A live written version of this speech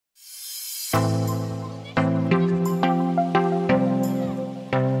Now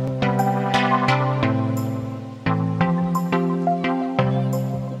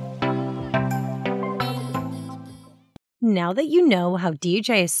that you know how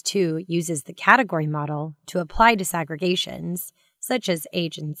DHIS2 uses the category model to apply disaggregations, such as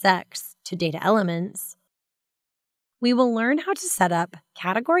age and sex, to data elements, we will learn how to set up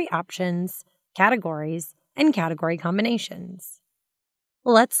category options, categories, and category combinations.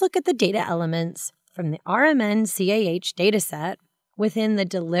 Let's look at the data elements from the RMN-CAH dataset within the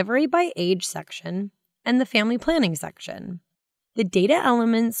Delivery by Age section and the Family Planning section. The data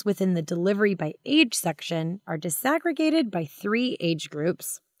elements within the Delivery by Age section are disaggregated by 3 age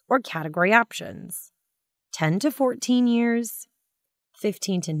groups, or category options: 10 to 14 years,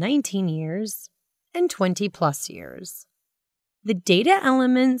 15 to 19 years, and 20 plus years. The data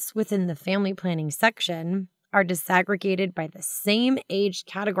elements within the Family Planning section are disaggregated by the same age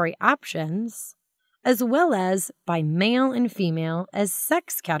category options, as well as by male and female as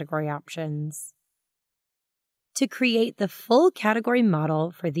sex category options. To create the full category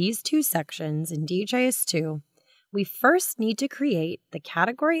model for these 2 sections in DHIS2, we first need to create the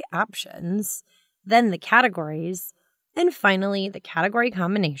category options, then the categories, and finally the category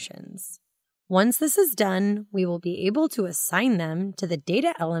combinations. Once this is done, we will be able to assign them to the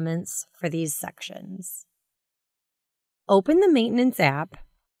data elements for these sections. Open the Maintenance app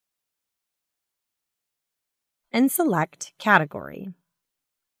and select Category.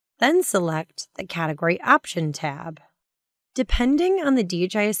 Then select the Category Option tab. Depending on the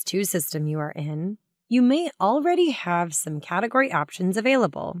DHIS2 system you are in, you may already have some category options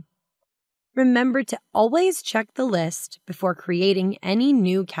available. Remember to always check the list before creating any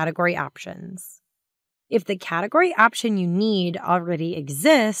new category options. If the category option you need already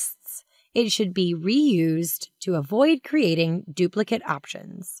exists, it should be reused to avoid creating duplicate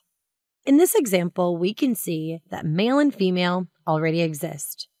options. In this example, we can see that male and female already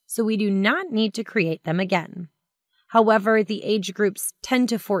exist, so we do not need to create them again. However, the age groups 10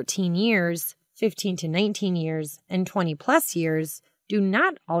 to 14 years, 15 to 19 years, and 20 plus years do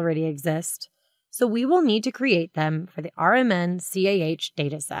not already exist, so we will need to create them for the RMN-CAH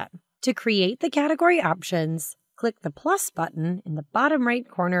dataset. To create the category options, click the plus button in the bottom right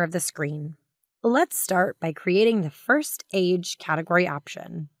corner of the screen. Let's start by creating the first age category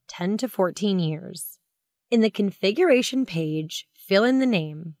option, 10 to 14 years. In the configuration page, fill in the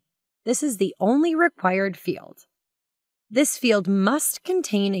name. This is the only required field. This field must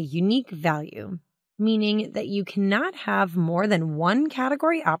contain a unique value, meaning that you cannot have more than one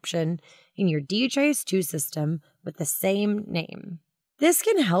category option in your DHIS2 system with the same name. This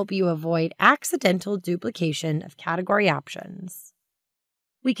can help you avoid accidental duplication of category options.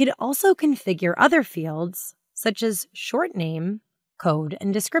 We could also configure other fields, such as short name, code,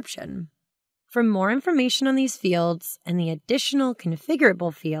 and description. For more information on these fields and the additional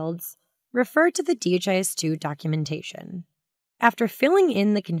configurable fields, refer to the DHIS2 documentation. After filling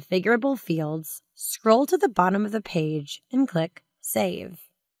in the configurable fields, scroll to the bottom of the page and click Save.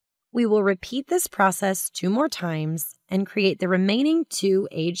 We will repeat this process 2 more times and create the remaining 2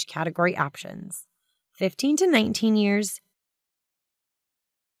 age category options, 15 to 19 years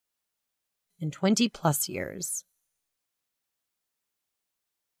and 20 plus years.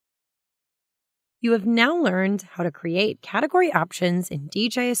 You have now learned how to create category options in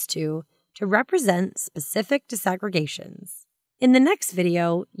DHIS2 to represent specific disaggregations. In the next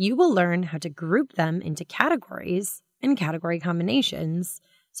video, you will learn how to group them into categories and category combinations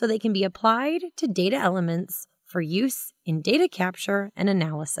so they can be applied to data elements for use in data capture and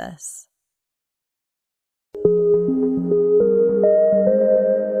analysis.